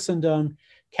branches of Christendom,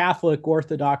 Catholic,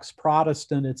 Orthodox,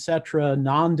 Protestant, etc.,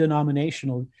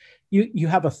 non-denominational, you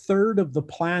have a third of the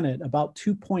planet, about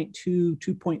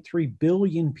 2.3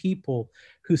 billion people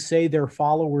who say they're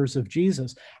followers of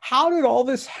Jesus. How did all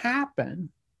this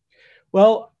happen?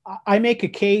 Well, I make a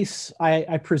case,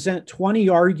 I present 20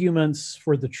 arguments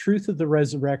for the truth of the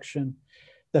resurrection,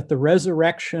 that the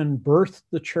resurrection birthed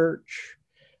the church.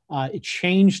 It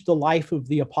changed the life of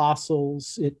the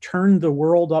apostles. It turned the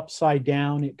world upside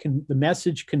down. The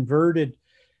message converted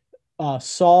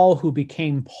Saul, who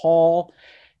became Paul.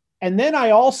 And then I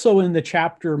also, in the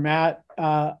chapter, Matt,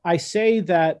 I say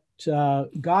that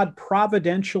God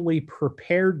providentially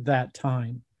prepared that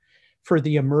time for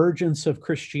the emergence of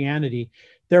Christianity.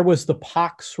 There was the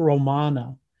Pax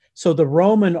Romana. So the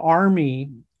Roman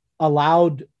army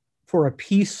allowed for a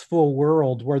peaceful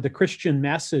world where the Christian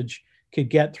message could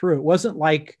get through. It wasn't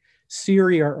like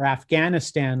Syria or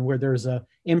Afghanistan where there's a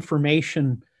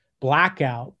information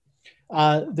blackout.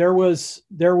 There was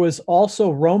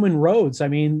also Roman roads. I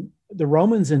mean, the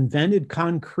Romans invented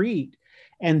concrete,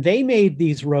 and they made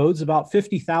these roads about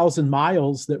 50,000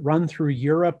 miles that run through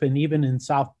Europe and even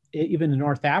in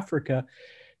North Africa.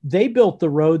 They built the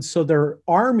roads so their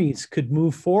armies could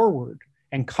move forward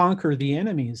and conquer the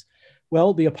enemies.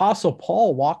 Well, the Apostle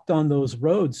Paul walked on those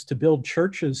roads to build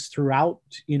churches throughout,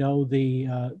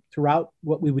 throughout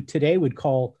what we would today would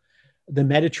call the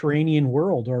Mediterranean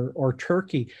world or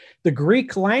Turkey. The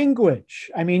Greek language.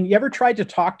 I mean, you ever tried to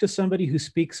talk to somebody who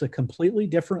speaks a completely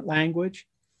different language?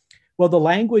 Well, the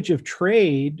language of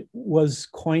trade was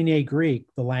Koine Greek,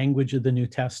 the language of the New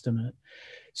Testament.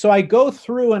 So I go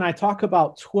through and I talk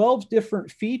about 12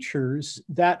 different features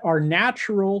that are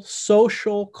natural,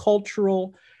 social,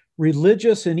 cultural,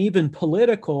 religious, and even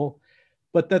political,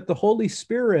 but that the Holy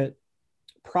Spirit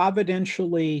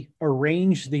providentially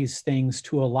arranged these things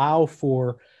to allow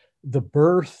for the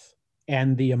birth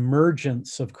and the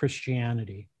emergence of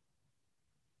Christianity.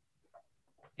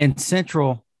 And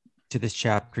central to this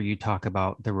chapter, you talk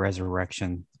about the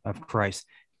resurrection of Christ.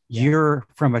 Yeah. You're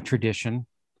from a tradition,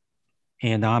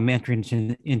 and I'm entering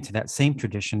into that same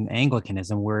tradition,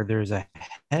 Anglicanism, where there's a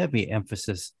heavy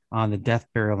emphasis on the death,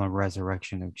 burial, and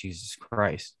resurrection of Jesus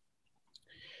Christ.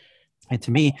 And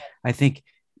to me, I think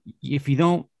if you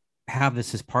don't have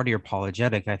this as part of your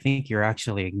apologetic, I think you're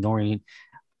actually ignoring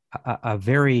a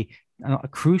very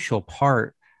crucial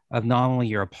part of not only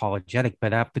your apologetic,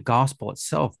 but of the gospel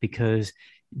itself, because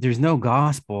there's no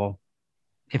gospel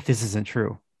if this isn't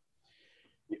true.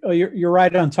 You're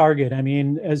right on target. I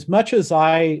mean, as much as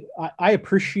I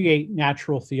appreciate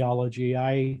natural theology,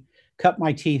 I cut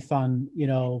my teeth on,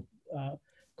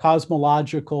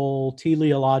 cosmological,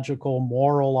 teleological,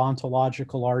 moral,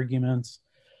 ontological arguments.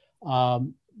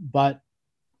 But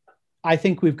I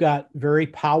think we've got very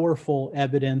powerful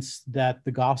evidence that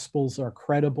the Gospels are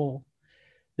credible,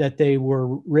 that they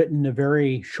were written a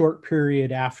very short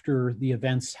period after the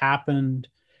events happened.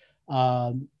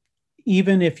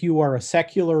 Even if you are a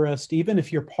secularist, even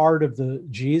if you're part of the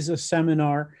Jesus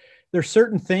Seminar, there's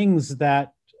certain things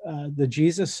that the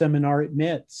Jesus Seminar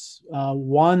admits.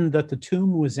 One, that the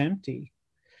tomb was empty.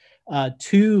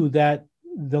 Two, that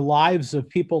the lives of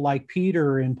people like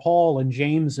Peter and Paul and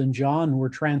James and John were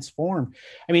transformed.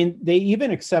 I mean, they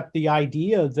even accept the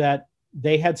idea that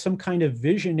they had some kind of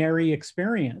visionary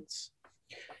experience.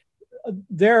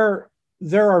 There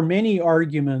are many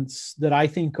arguments that I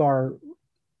think are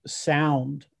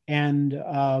sound, and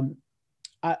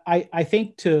I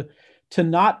think to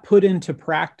not put into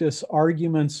practice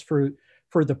arguments for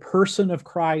the person of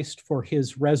Christ, for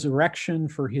his resurrection,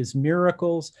 for his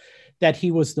miracles, that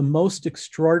he was the most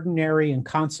extraordinary and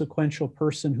consequential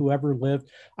person who ever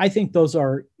lived. I think those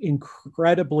are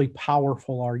incredibly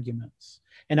powerful arguments.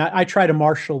 And I try to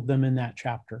marshal them in that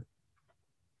chapter.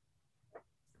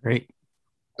 Great.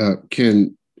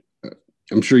 Ken,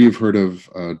 I'm sure you've heard of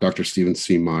Dr. Stephen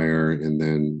C. Meyer and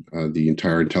then the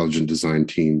entire intelligent design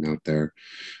team out there.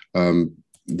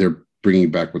 They're bringing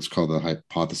back what's called the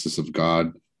hypothesis of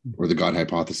God, or the God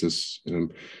hypothesis.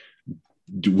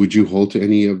 Would you hold to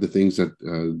any of the things that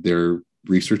they're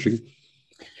researching?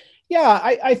 Yeah,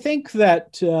 I think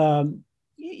that,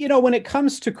 when it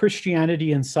comes to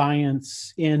Christianity and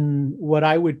science in what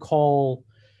I would call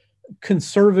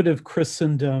conservative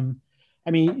Christendom,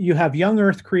 I mean, you have young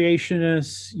earth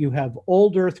creationists, you have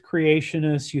old earth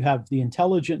creationists, you have the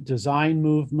intelligent design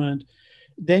movement,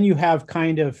 then you have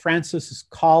kind of Francis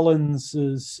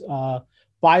Collins's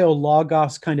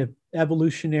biologos kind of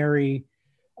evolutionary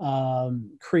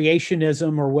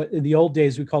creationism, or what in the old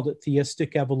days we called it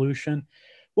theistic evolution.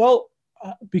 Well,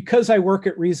 because I work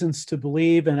at Reasons to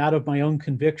Believe, and out of my own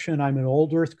conviction, I'm an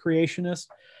old earth creationist.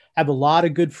 I have a lot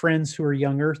of good friends who are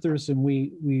young earthers, and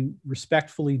we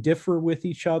respectfully differ with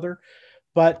each other.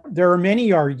 But there are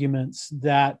many arguments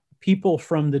that people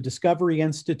from the Discovery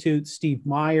Institute, Steve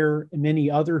Meyer, and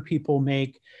many other people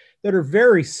make that are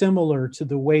very similar to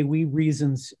the way we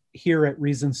reasons here at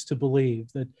Reasons to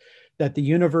Believe, that the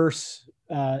universe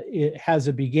it has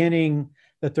a beginning,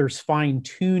 that there's fine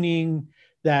tuning,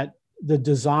 that the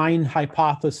design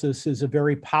hypothesis is a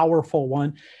very powerful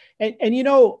one. And you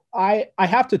know, I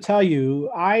have to tell you,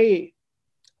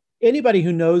 anybody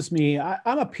who knows me,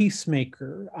 I'm a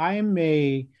peacemaker. I'm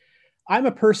a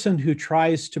person who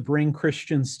tries to bring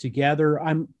Christians together.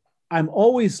 I'm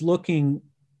always looking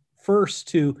first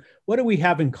to what do we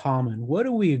have in common? What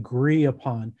do we agree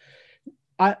upon?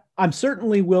 I'm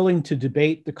certainly willing to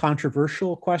debate the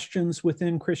controversial questions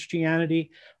within Christianity.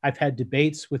 I've had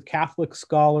debates with Catholic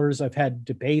scholars. I've had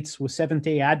debates with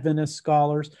Seventh-day Adventist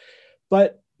scholars.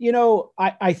 But, you know,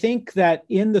 I think that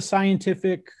in the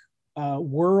scientific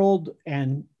world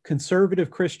and conservative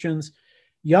Christians,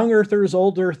 young earthers,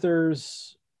 old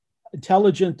earthers,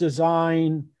 intelligent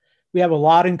design, we have a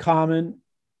lot in common.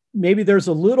 Maybe there's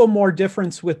a little more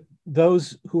difference with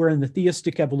those who are in the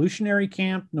theistic evolutionary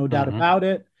camp, no doubt about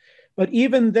it. But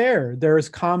even there is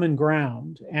common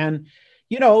ground. And,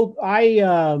 you know,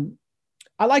 I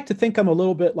like to think I'm a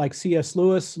little bit like C.S.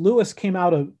 Lewis. Lewis came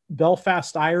out of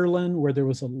Belfast, Ireland, where there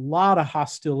was a lot of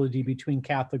hostility between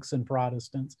Catholics and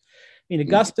Protestants. I mean,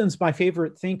 Augustine's my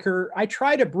favorite thinker. I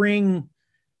try to bring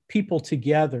people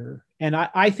together. And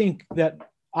I think that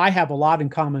I have a lot in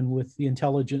common with the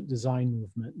intelligent design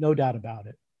movement, no doubt about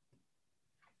it.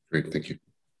 Great, thank you.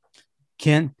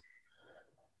 Ken,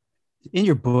 in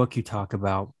your book, you talk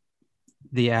about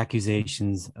the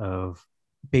accusations of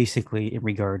basically in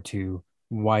regard to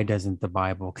why doesn't the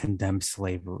Bible condemn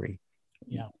slavery?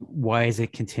 Yeah. Why does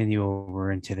it continue over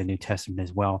into the New Testament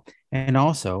as well? And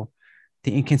also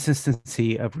the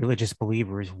inconsistency of religious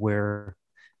believers where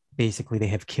basically they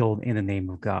have killed in the name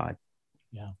of God.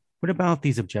 Yeah. What about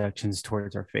these objections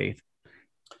towards our faith?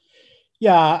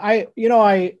 Yeah,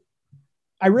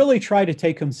 I really try to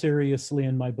take them seriously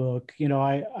in my book. You know,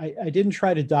 I didn't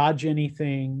try to dodge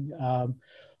anything.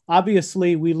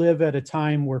 Obviously, we live at a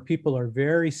time where people are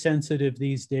very sensitive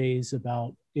these days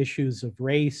about issues of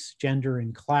race, gender,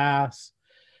 and class.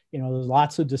 You know, there's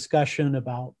lots of discussion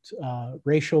about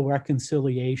racial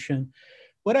reconciliation.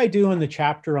 What I do in the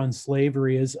chapter on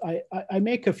slavery is I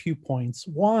make a few points.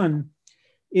 One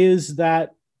is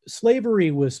that slavery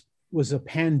was a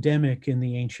pandemic in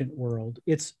the ancient world.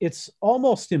 It's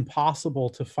almost impossible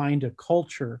to find a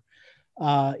culture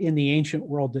in the ancient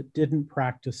world that didn't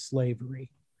practice slavery.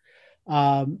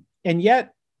 And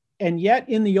yet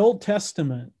in the Old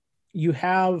Testament, you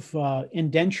have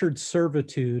indentured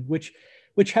servitude, which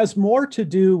has more to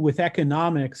do with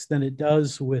economics than it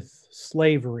does with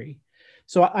slavery.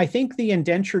 So I think the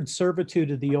indentured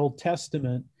servitude of the Old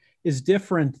Testament is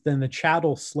different than the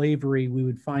chattel slavery we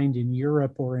would find in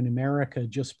Europe or in America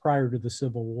just prior to the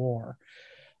Civil War.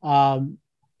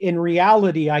 In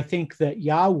reality, I think that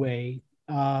Yahweh,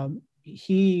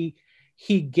 he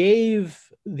gave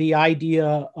the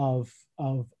idea of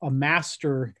a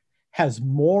master has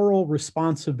moral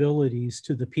responsibilities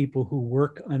to the people who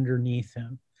work underneath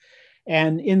him.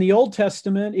 And in the Old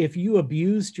Testament, if you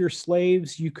abused your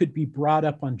slaves, you could be brought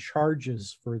up on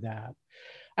charges for that.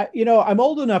 You know, I'm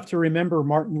old enough to remember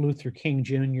Martin Luther King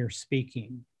Jr.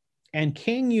 speaking. And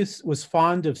King was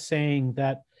fond of saying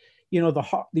that, you know,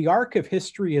 the arc of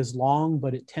history is long,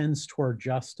 but it tends toward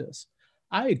justice.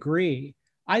 I agree.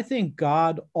 I think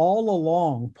God all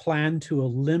along planned to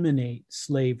eliminate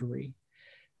slavery.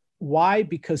 Why?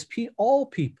 Because all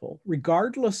people,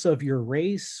 regardless of your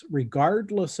race,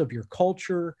 regardless of your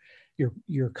culture,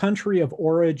 your country of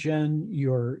origin,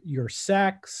 your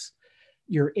sex,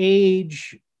 your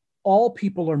age, all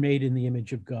people are made in the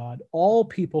image of God. All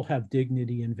people have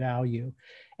dignity and value.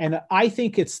 And I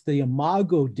think it's the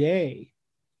Imago Dei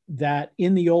that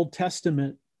in the Old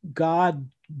Testament, God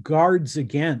guards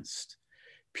against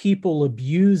people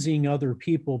abusing other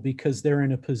people because they're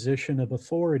in a position of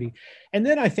authority. And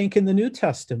then I think in the New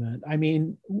Testament, I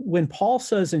mean, when Paul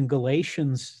says in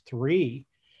Galatians 3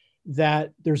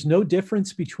 that there's no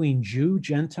difference between Jew,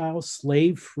 Gentile,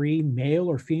 slave, free, male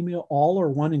or female, all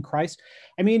are one in Christ.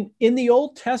 I mean, in the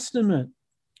Old Testament,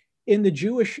 in the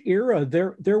Jewish era,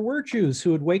 there were Jews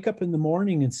who would wake up in the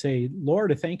morning and say,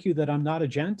 Lord, I thank you that I'm not a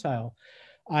Gentile.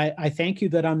 I thank you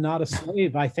that I'm not a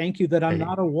slave. I thank you that I'm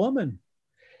not a woman.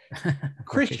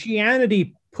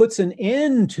 Christianity puts an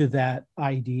end to that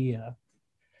idea.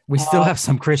 We still have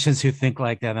some Christians who think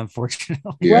like that,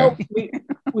 unfortunately. Yeah.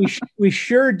 Well, we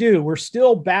sure do. We're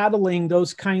still battling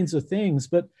those kinds of things.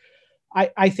 But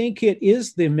I think it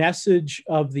is the message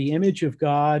of the image of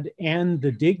God and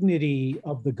the dignity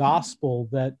of the gospel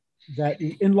that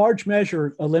in large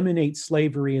measure eliminates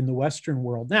slavery in the Western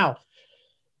world. Now,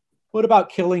 What about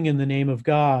killing in the name of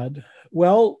God?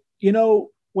 Well, you know,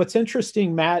 what's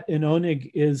interesting, Matt and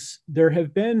Onig, is there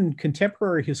have been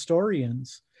contemporary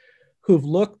historians who've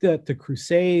looked at the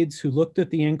Crusades, who looked at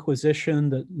the Inquisition,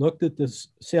 that looked at the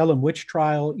Salem witch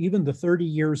trial, even the 30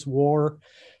 Years' War,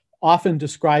 often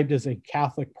described as a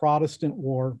Catholic Protestant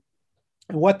war.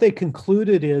 And what they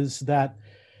concluded is that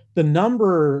the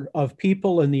number of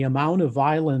people and the amount of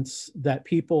violence that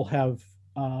people have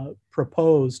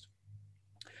proposed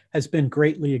has been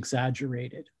greatly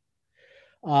exaggerated.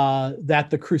 That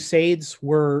the Crusades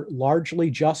were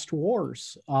largely just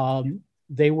wars.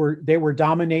 They were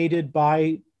dominated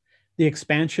by the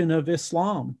expansion of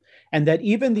Islam, and that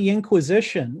even the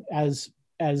Inquisition, as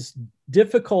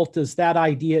difficult as that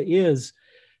idea is,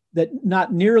 that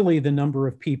not nearly the number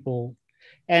of people.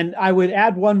 And I would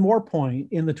add one more point.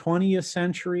 In the 20th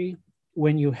century,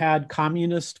 when you had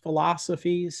communist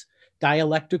philosophies,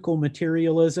 dialectical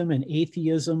materialism and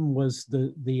atheism was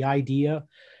the idea,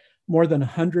 more than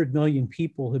 100 million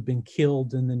people have been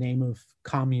killed in the name of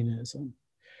communism.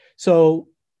 So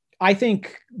I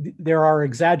think there are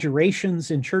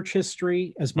exaggerations in church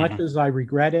history, as much as I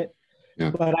regret it. Yeah.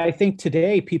 But I think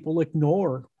today people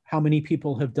ignore how many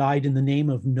people have died in the name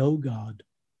of no God.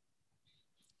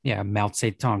 Yeah, Mao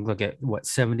Zedong, look at what,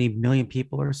 70 million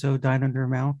people or so died under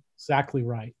Mao? Exactly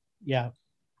right. Yeah,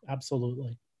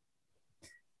 absolutely.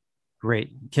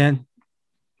 Great. Ken,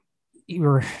 you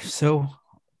were so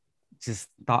just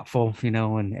thoughtful, you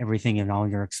know, and everything and all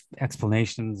your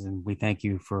explanations. And we thank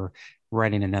you for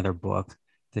writing another book.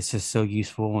 This is so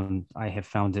useful, and I have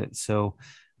found it so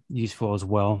useful as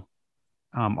well.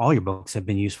 All your books have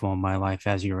been useful in my life,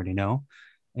 as you already know.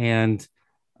 And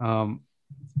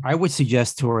I would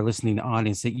suggest to our listening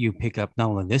audience that you pick up not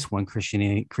only this one,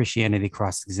 Christianity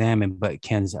Cross-Examined, but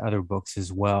Ken's other books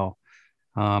as well.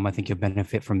 I think you'll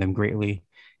benefit from them greatly.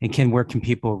 And Ken, where can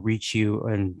people reach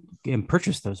you and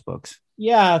purchase those books?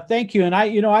 Yeah, thank you. And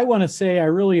I want to say I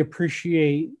really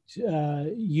appreciate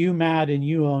you, Matt, and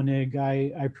you, Onig.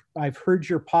 I've heard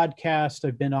your podcast.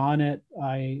 I've been on it.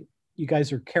 You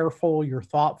guys are careful. You're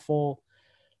thoughtful.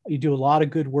 You do a lot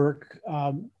of good work.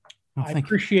 I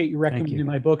appreciate you recommending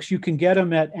my books. You can get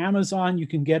them at Amazon. You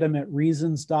can get them at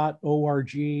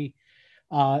reasons.org.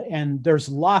 And there's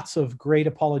lots of great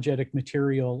apologetic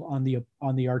material on the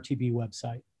RTB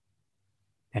website.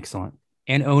 Excellent.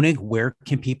 And Onig, where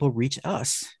can people reach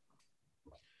us?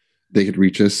 They could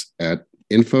reach us at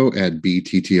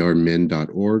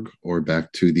info@bttrmin.org or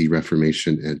back to the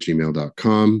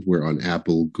reformation@gmail.com. We're on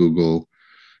Apple, Google,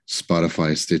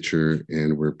 Spotify, Stitcher,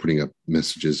 and we're putting up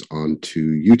messages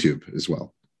onto YouTube as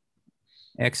well.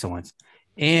 Excellent.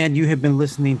 And you have been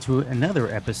listening to another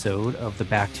episode of the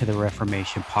Back to the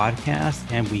Reformation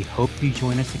podcast, and we hope you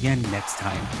join us again next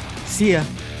time. See ya.